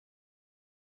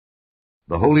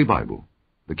The Holy Bible,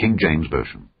 the King James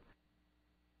Version.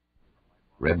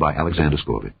 Read by Alexander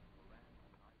Scourby.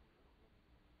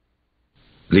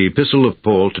 The Epistle of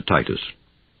Paul to Titus,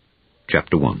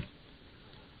 Chapter 1.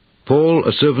 Paul,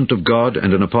 a servant of God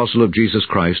and an apostle of Jesus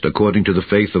Christ, according to the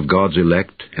faith of God's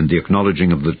elect and the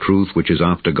acknowledging of the truth which is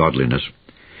after godliness,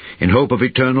 in hope of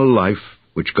eternal life,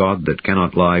 which God that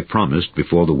cannot lie promised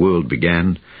before the world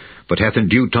began, but hath in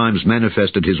due times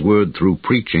manifested his word through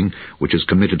preaching, which is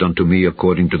committed unto me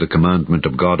according to the commandment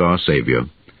of God our Saviour.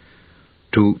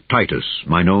 To Titus,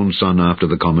 mine own son after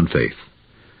the common faith.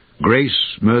 Grace,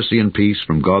 mercy, and peace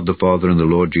from God the Father and the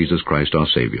Lord Jesus Christ our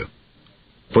Saviour.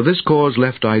 For this cause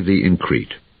left I thee in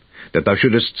Crete, that thou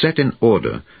shouldest set in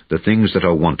order the things that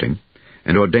are wanting,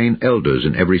 and ordain elders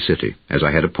in every city, as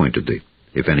I had appointed thee,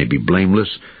 if any be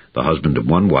blameless, the husband of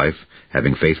one wife,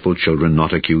 having faithful children,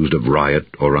 not accused of riot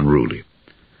or unruly.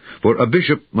 For a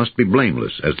bishop must be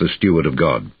blameless as the steward of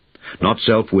God, not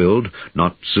self-willed,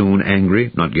 not soon angry,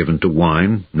 not given to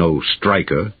wine, no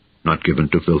striker, not given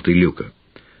to filthy lucre,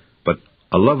 but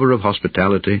a lover of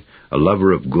hospitality, a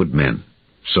lover of good men,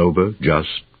 sober, just,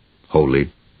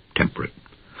 holy, temperate,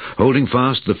 holding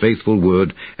fast the faithful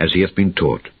word as he hath been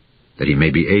taught, that he may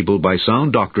be able by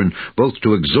sound doctrine both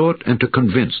to exhort and to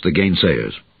convince the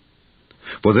gainsayers.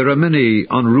 For there are many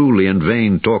unruly and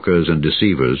vain talkers and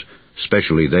deceivers,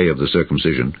 especially they of the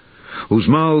circumcision, whose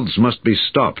mouths must be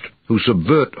stopped, who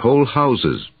subvert whole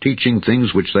houses, teaching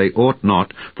things which they ought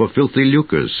not, for filthy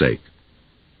lucre's sake.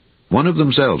 One of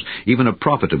themselves, even a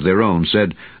prophet of their own,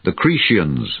 said, The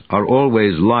Cretians are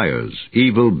always liars,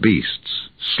 evil beasts,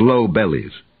 slow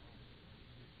bellies.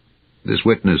 This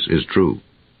witness is true.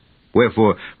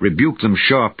 Wherefore rebuke them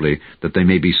sharply, that they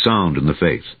may be sound in the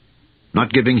faith,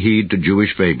 not giving heed to Jewish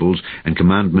fables and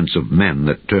commandments of men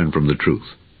that turn from the truth.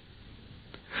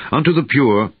 Unto the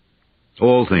pure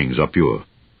all things are pure,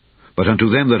 but unto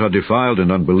them that are defiled and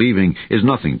unbelieving is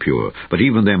nothing pure, but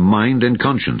even their mind and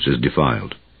conscience is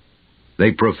defiled.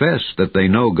 They profess that they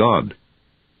know God,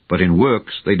 but in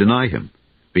works they deny him,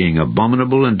 being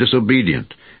abominable and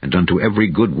disobedient, and unto every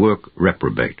good work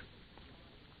reprobate.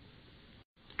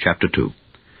 Chapter 2.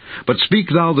 But speak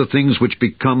thou the things which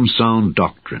become sound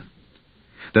doctrine,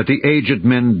 that the aged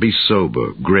men be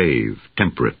sober, grave,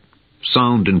 temperate,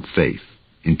 sound in faith,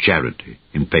 in charity,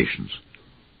 in patience.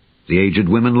 The aged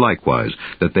women likewise,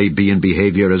 that they be in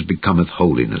behavior as becometh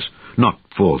holiness, not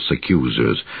false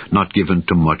accusers, not given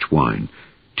to much wine,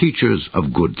 teachers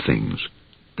of good things,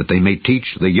 that they may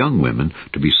teach the young women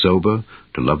to be sober,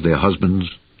 to love their husbands,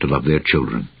 to love their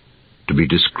children, to be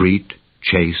discreet,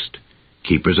 chaste,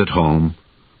 keepers at home,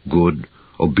 good,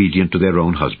 obedient to their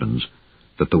own husbands,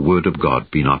 that the word of God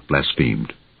be not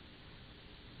blasphemed.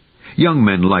 Young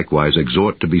men likewise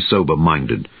exhort to be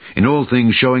sober-minded, in all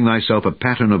things showing thyself a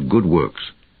pattern of good works,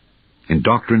 in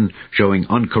doctrine showing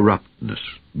uncorruptness,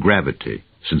 gravity,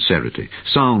 sincerity,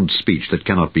 sound speech that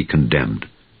cannot be condemned,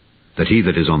 that he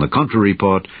that is on the contrary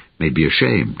part may be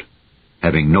ashamed,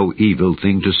 having no evil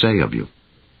thing to say of you.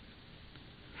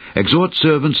 Exhort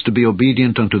servants to be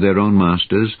obedient unto their own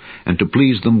masters, and to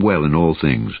please them well in all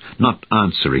things, not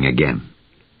answering again,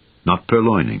 not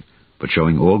purloining, but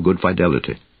showing all good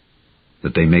fidelity,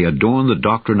 that they may adorn the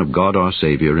doctrine of God our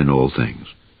Saviour in all things.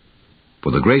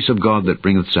 For the grace of God that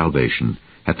bringeth salvation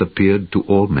hath appeared to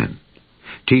all men,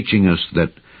 teaching us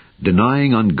that,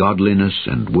 denying ungodliness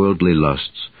and worldly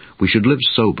lusts, we should live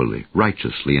soberly,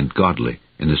 righteously, and godly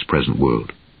in this present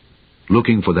world,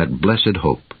 looking for that blessed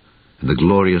hope and the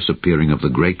glorious appearing of the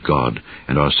great God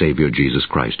and our Saviour Jesus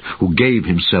Christ, who gave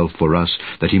himself for us,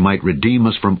 that he might redeem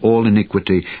us from all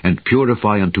iniquity, and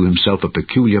purify unto himself a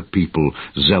peculiar people,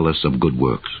 zealous of good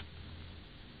works.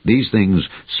 These things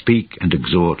speak and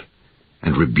exhort,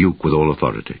 and rebuke with all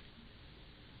authority.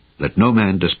 Let no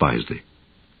man despise thee.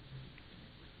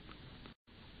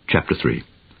 Chapter 3.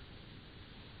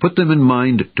 Put them in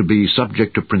mind to be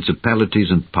subject to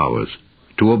principalities and powers,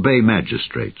 to obey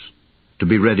magistrates, to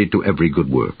be ready to every good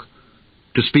work,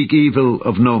 to speak evil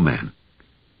of no man,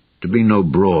 to be no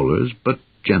brawlers, but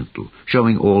gentle,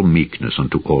 showing all meekness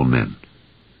unto all men.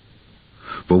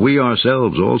 For we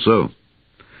ourselves also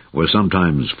were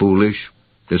sometimes foolish,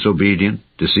 disobedient,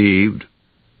 deceived,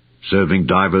 serving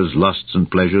divers lusts and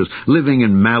pleasures, living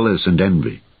in malice and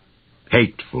envy,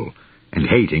 hateful, and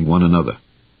hating one another.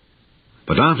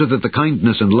 But after that the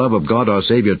kindness and love of God our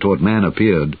Saviour toward man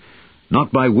appeared, not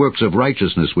by works of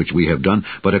righteousness which we have done,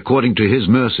 but according to his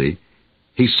mercy,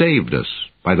 he saved us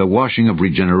by the washing of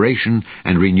regeneration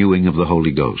and renewing of the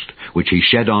Holy Ghost, which he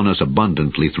shed on us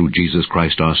abundantly through Jesus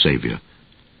Christ our Saviour,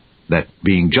 that,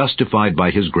 being justified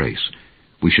by his grace,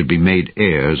 we should be made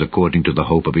heirs according to the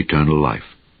hope of eternal life.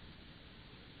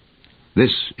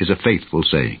 This is a faithful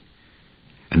saying.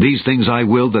 And these things I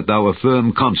will that thou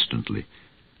affirm constantly,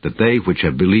 that they which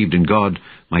have believed in God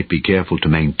might be careful to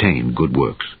maintain good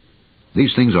works.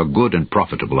 These things are good and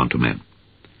profitable unto men.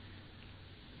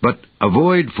 But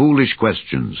avoid foolish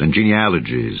questions and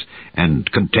genealogies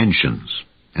and contentions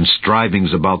and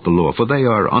strivings about the law, for they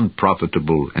are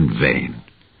unprofitable and vain.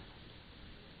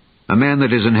 A man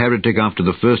that is an heretic after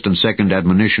the first and second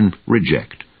admonition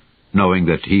reject, knowing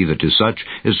that he that is such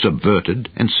is subverted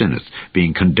and sinneth,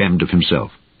 being condemned of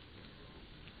himself.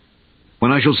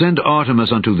 When I shall send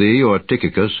Artemas unto thee, or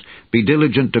Tychicus, be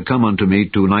diligent to come unto me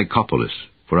to Nicopolis,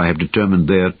 for I have determined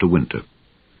there to winter.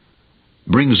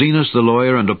 Bring Zenas the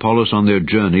lawyer and Apollos on their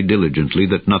journey diligently,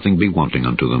 that nothing be wanting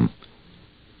unto them.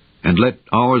 And let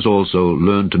ours also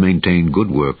learn to maintain good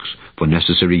works for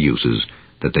necessary uses,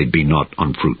 that they be not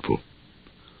unfruitful.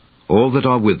 All that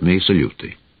are with me salute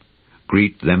thee.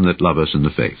 Greet them that love us in the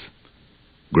faith.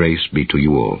 Grace be to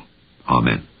you all.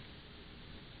 Amen.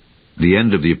 The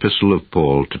end of the Epistle of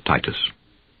Paul to Titus.